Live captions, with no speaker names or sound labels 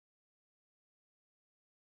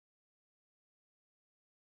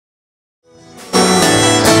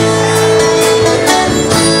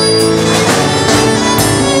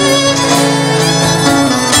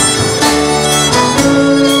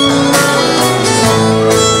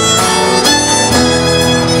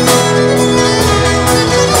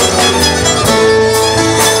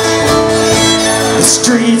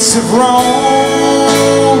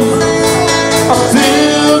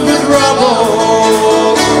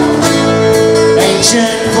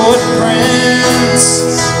ancient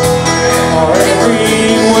footprints are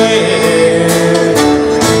everywhere.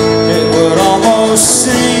 It would almost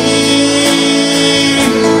seem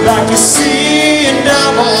like you see a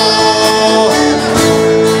double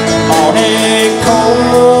on a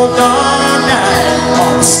cold dark night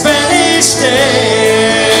on the Spanish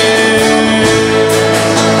Day.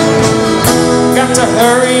 Got to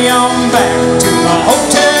hurry on back to my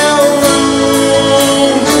hotel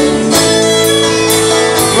room,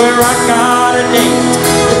 where I got a date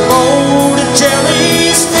with Bold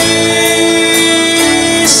Jelly's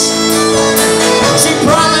niece. She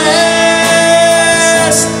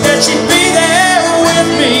promised that she'd be there with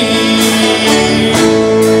me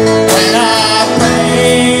when I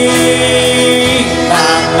paint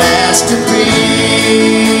my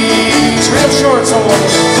masterpiece. Real short solo.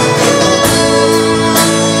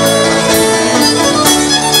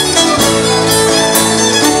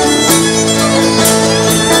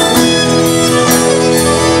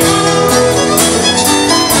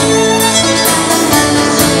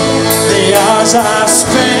 I've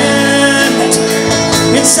spent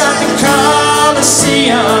inside the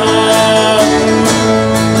Coliseum,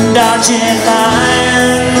 dodging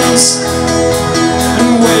lines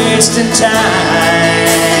and wasting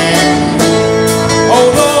time. Oh,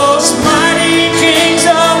 those mighty kings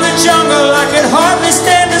of the jungle, I could hardly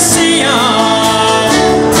stand to see them.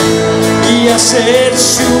 Yes, it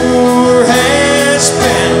sure has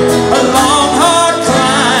been a long, hard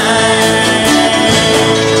climb.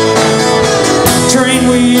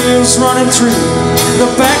 Wheels running through the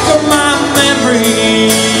back of my memory,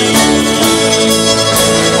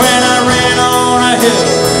 when I ran on a hill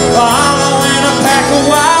following a pack of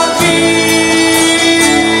wild geese.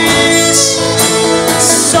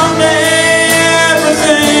 Someday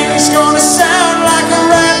everything's gonna sound like a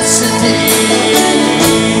rhapsody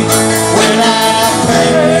when I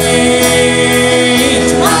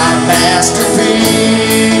paint my masterpiece.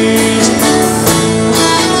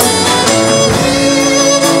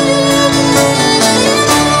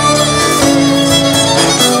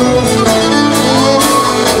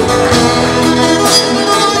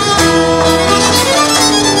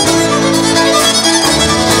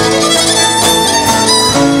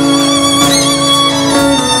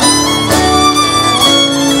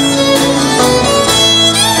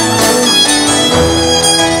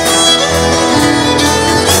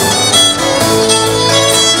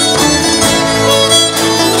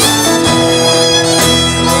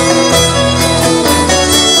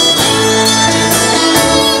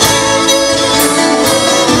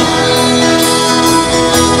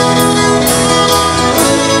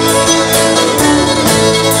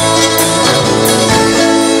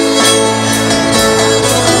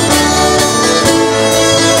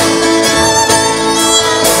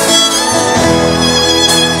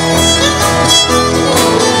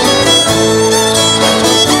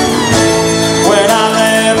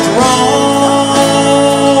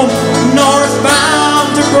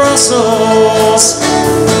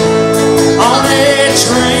 On a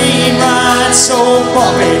train ride so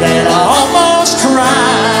bumpy that I almost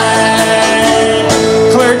cried.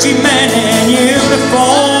 Clergymen in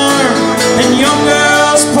uniform and young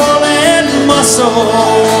girls pulling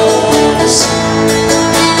muscles.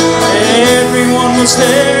 Everyone was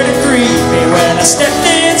there to greet me when I stepped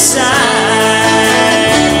inside.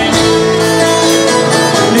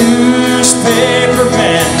 Newspaper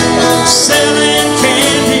men selling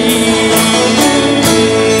candy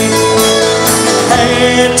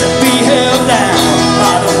had to be held down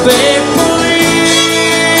by the big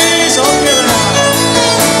police. Oh, get it out.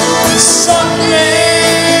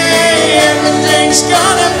 Someday everything's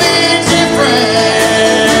gonna be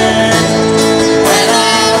different when I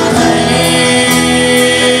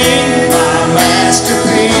paint my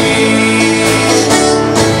masterpiece.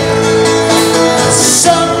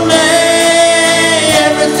 Someday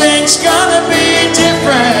everything's gonna be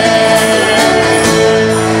different.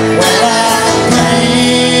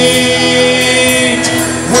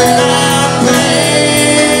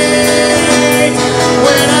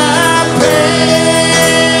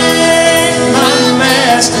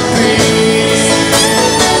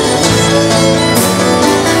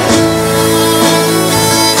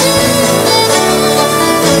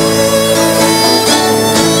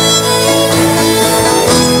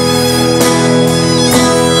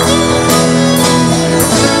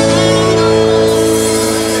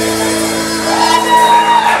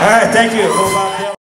 Thank you.